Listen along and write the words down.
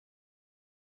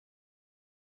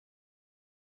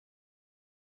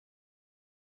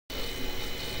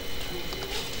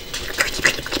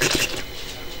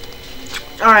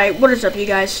Alright, what is up, you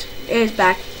guys? It is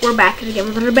back. We're back again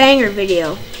with another banger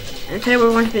video. And today we're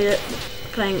going to be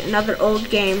playing another old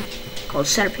game called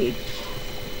Centipede.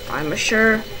 I'm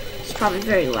sure it's probably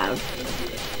very loud.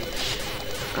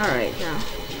 Alright, now,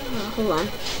 hold on.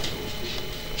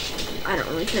 I don't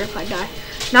really care if I die.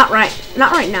 Not right now,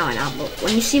 I know, but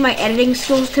when you see my editing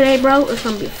skills today, bro, it's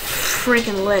going to be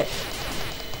freaking lit.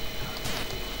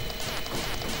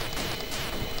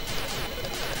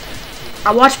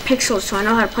 I watch Pixels, so I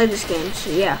know how to play this game, so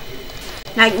yeah.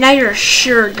 Now you're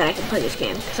assured that I can play this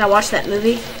game, because I watched that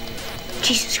movie.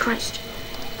 Jesus Christ.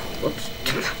 Whoops.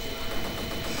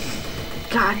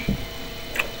 God.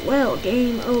 Well,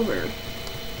 game over.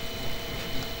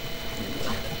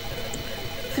 I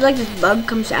feel like this bug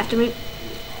comes after me.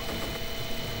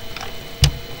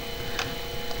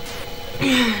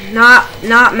 Not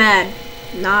mad.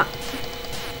 Not.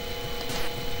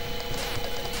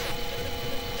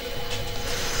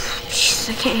 Jeez,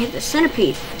 I can't hit the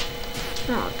centipede.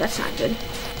 No, that's not good.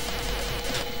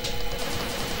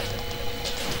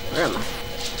 Where am I?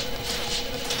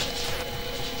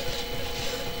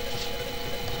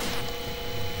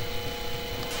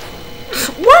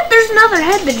 What? There's another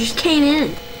head that just came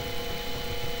in.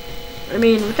 I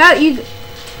mean, without you,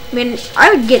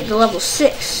 I would get to level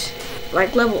 6,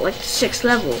 like the 6th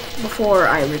level before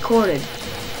I recorded.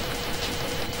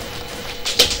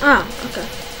 Ah, okay.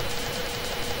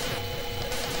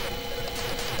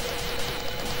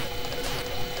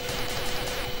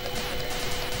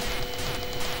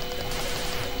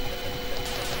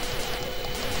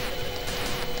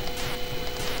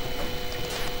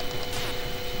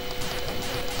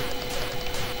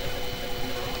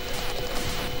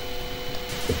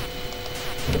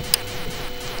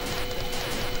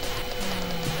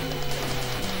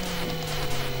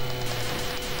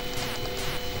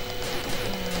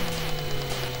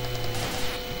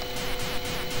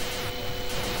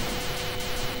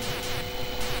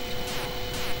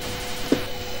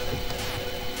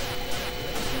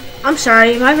 I'm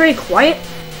sorry, am I very quiet?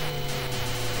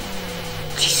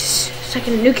 Jesus, it's like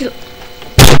a nuclear.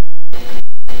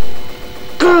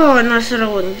 Oh, and I said I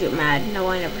wouldn't get mad. No,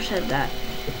 I never said that.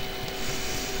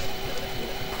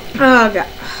 Oh, God.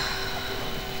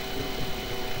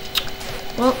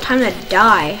 Well, time to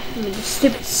die. I mean, these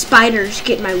stupid spiders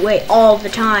get in my way all the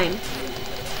time.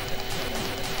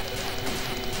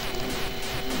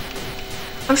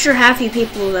 I'm sure half you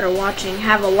people that are watching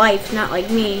have a life, not like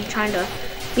me, trying to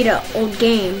beat an old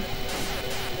game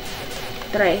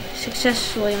that I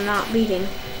successfully am not beating,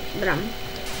 but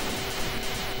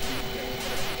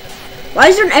why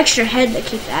is there an extra head that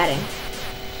keeps adding?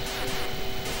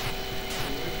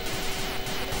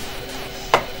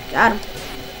 Got him.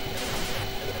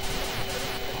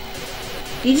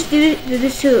 Did you just do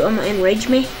this to enrage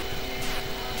me?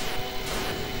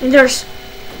 And there's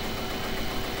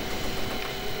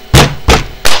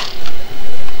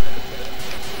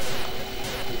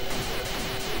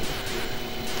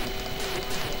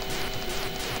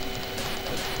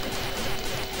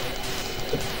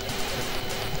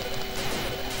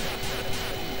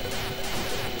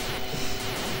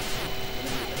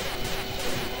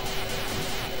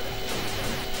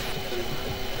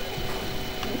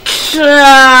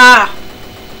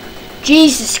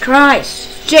Jesus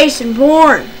Christ, Jason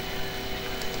Bourne.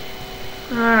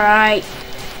 Alright.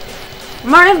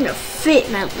 I'm not having a fit,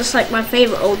 man. Just like my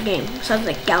favorite old game. Sounds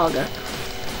like Galaga.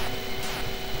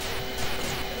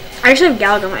 I actually have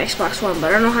Galaga on my Xbox One,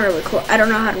 but I don't know how to record. I don't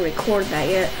know how to record that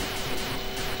yet.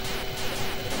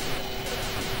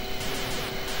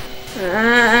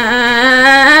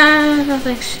 No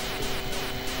thanks.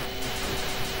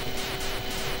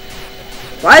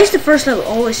 Why is the first level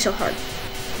always so hard?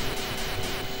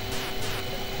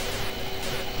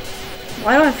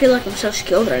 Why do I feel like I'm so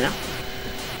skilled right now?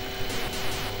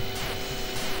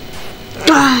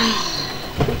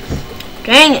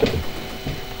 Dang it.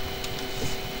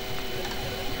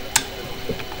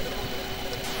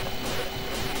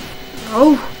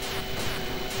 Oh.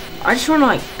 I just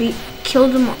want to kill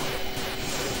them all.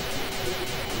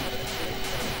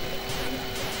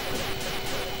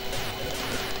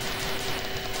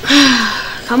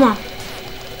 Come on.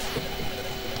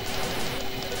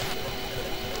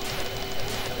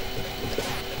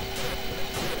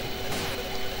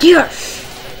 Yes.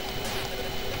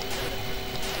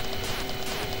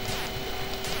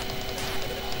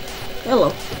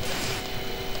 Hello.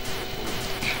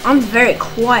 I'm very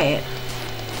quiet.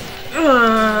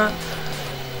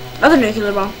 Another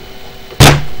nuclear bomb.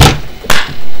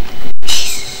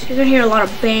 Jesus, you're gonna hear a lot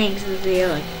of bangs in the video,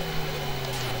 like.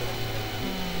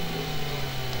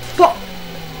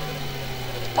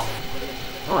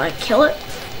 Oh, I kill it?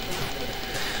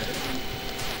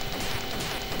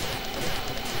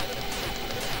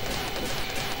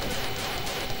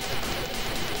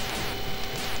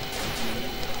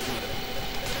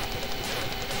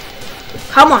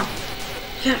 Come on.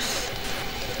 Yes.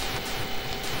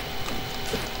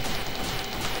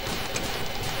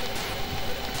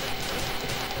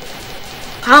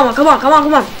 Come on, come on, come on,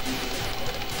 come on.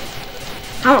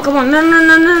 Come on, come on. No, no,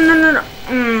 no, no, no, no, no.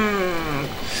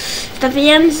 Is that the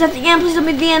end? Is that the end? Please don't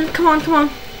be the end. Come on, come on.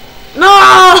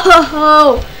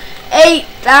 No!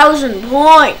 8,000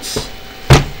 points.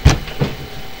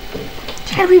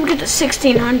 How do people get to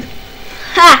 1,600?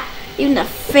 Ha! Even the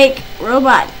fake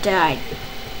robot died.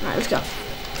 Alright, let's go.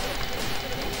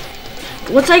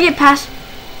 Once I get past...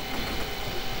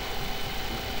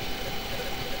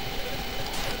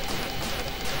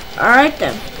 Alright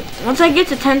then. Once I get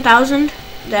to 10,000,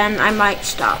 then I might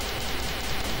stop.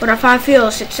 But if I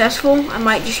feel successful, I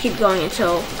might just keep going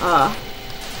until,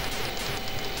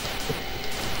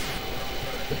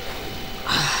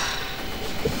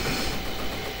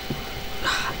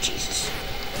 Jesus.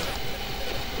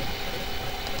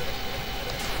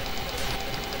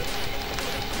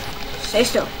 Stay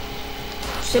still.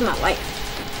 Save my life.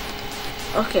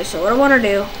 Okay, so what I want to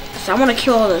do is I want to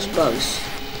kill all those bugs.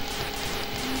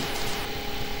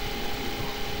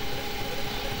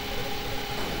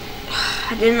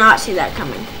 I did not see that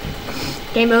coming.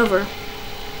 Game over.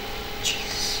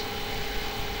 Jesus.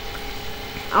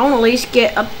 I want to at least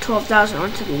get up to 12,000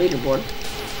 onto the leaderboard.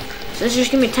 So this is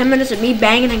just going to be 10 minutes of me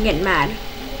banging and getting mad.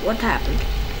 What happened?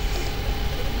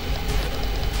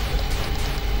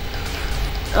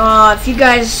 If you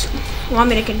guys want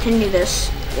me to continue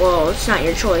this, well, it's not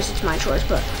your choice, it's my choice,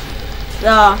 but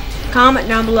comment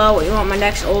down below what you want my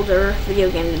next older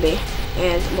video game to be.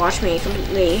 And watch me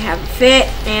completely have a fit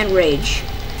and rage.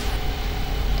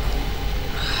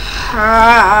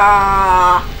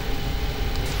 I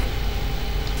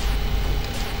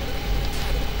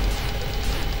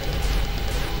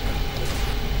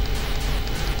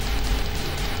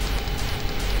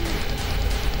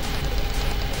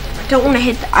don't want to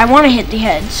hit I want to hit the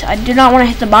heads. I do not want to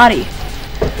hit the body.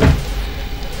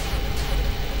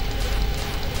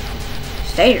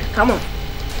 Stay here. Come on.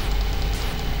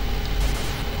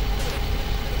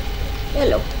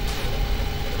 Hello.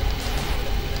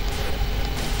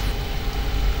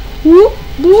 Whoop,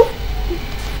 whoop.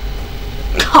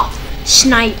 Oh,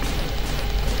 snipe.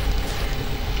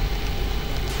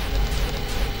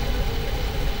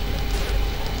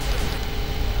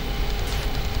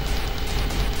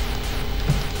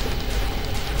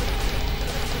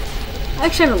 I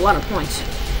actually have a lot of points.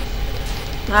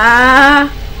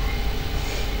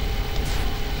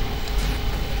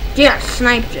 Yeah,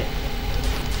 sniped it.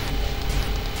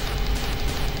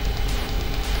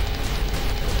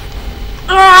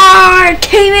 Ah, it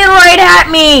came in right at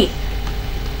me.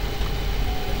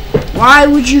 Why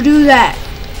would you do that?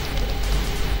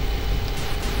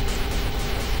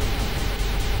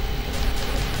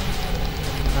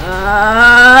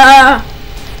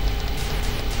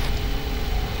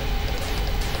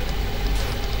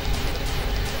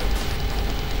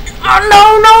 Oh no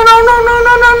no no no no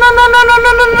no no no no no no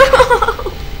no no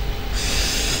no!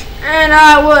 And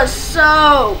I was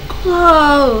so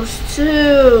close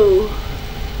to.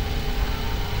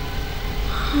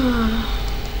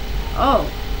 Oh.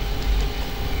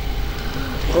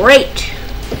 Great.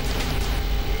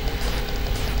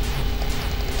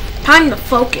 Time to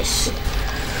focus.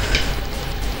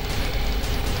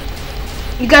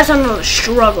 You guys don't know the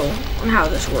struggle on how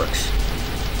this works.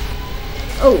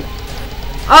 Oh.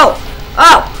 Oh.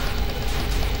 Oh.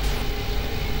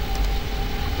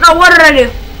 No, what did I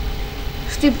do?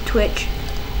 Stupid Twitch.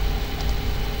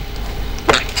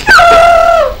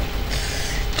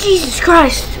 Jesus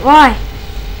Christ, why?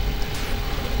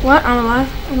 What? I'm alive?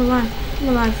 I'm alive. I'm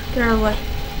alive. Get out of the way.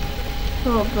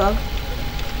 Little bug.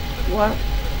 What?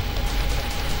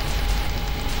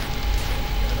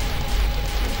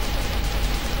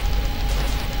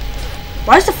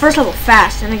 Why is the first level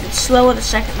fast and it gets slow at the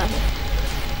second level?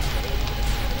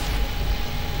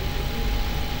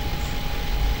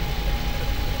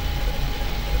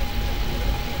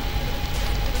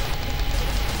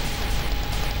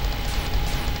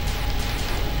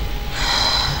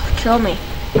 Kill me.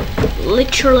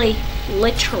 Literally,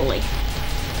 literally.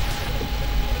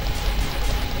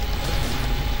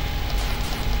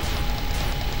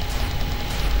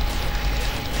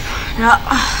 No.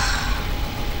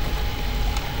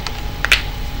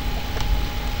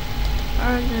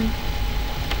 Alright then.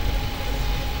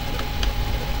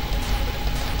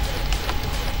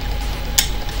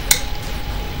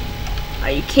 Are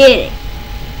you kidding?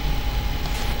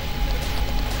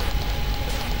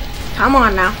 Come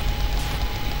on now.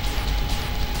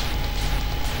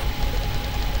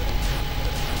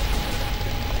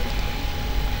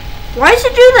 Why does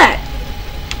it do that?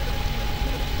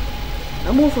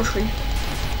 No more full screen.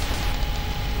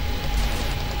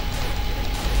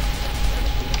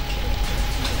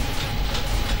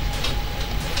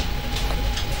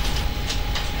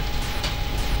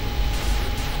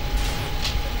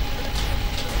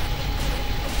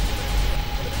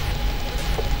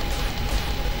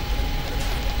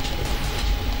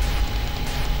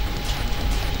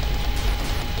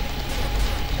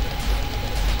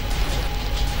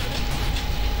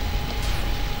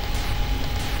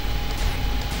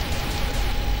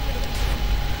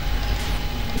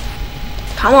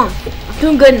 Come on, I'm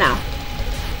doing good now.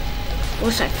 At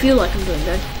least I feel like I'm doing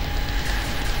good.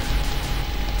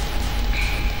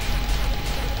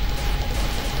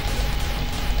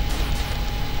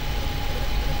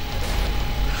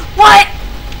 What?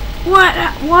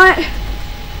 What?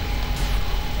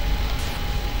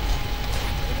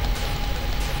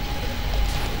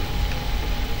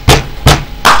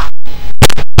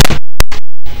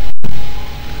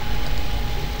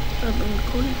 I've been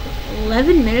recording for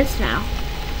 11 minutes now.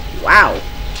 Wow.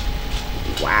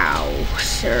 Wow,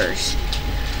 sirs.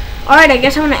 Alright, I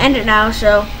guess I'm going to end it now,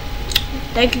 so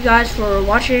thank you guys for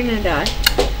watching, and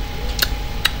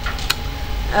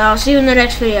I'll see you in the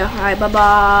next video. Alright, bye-bye.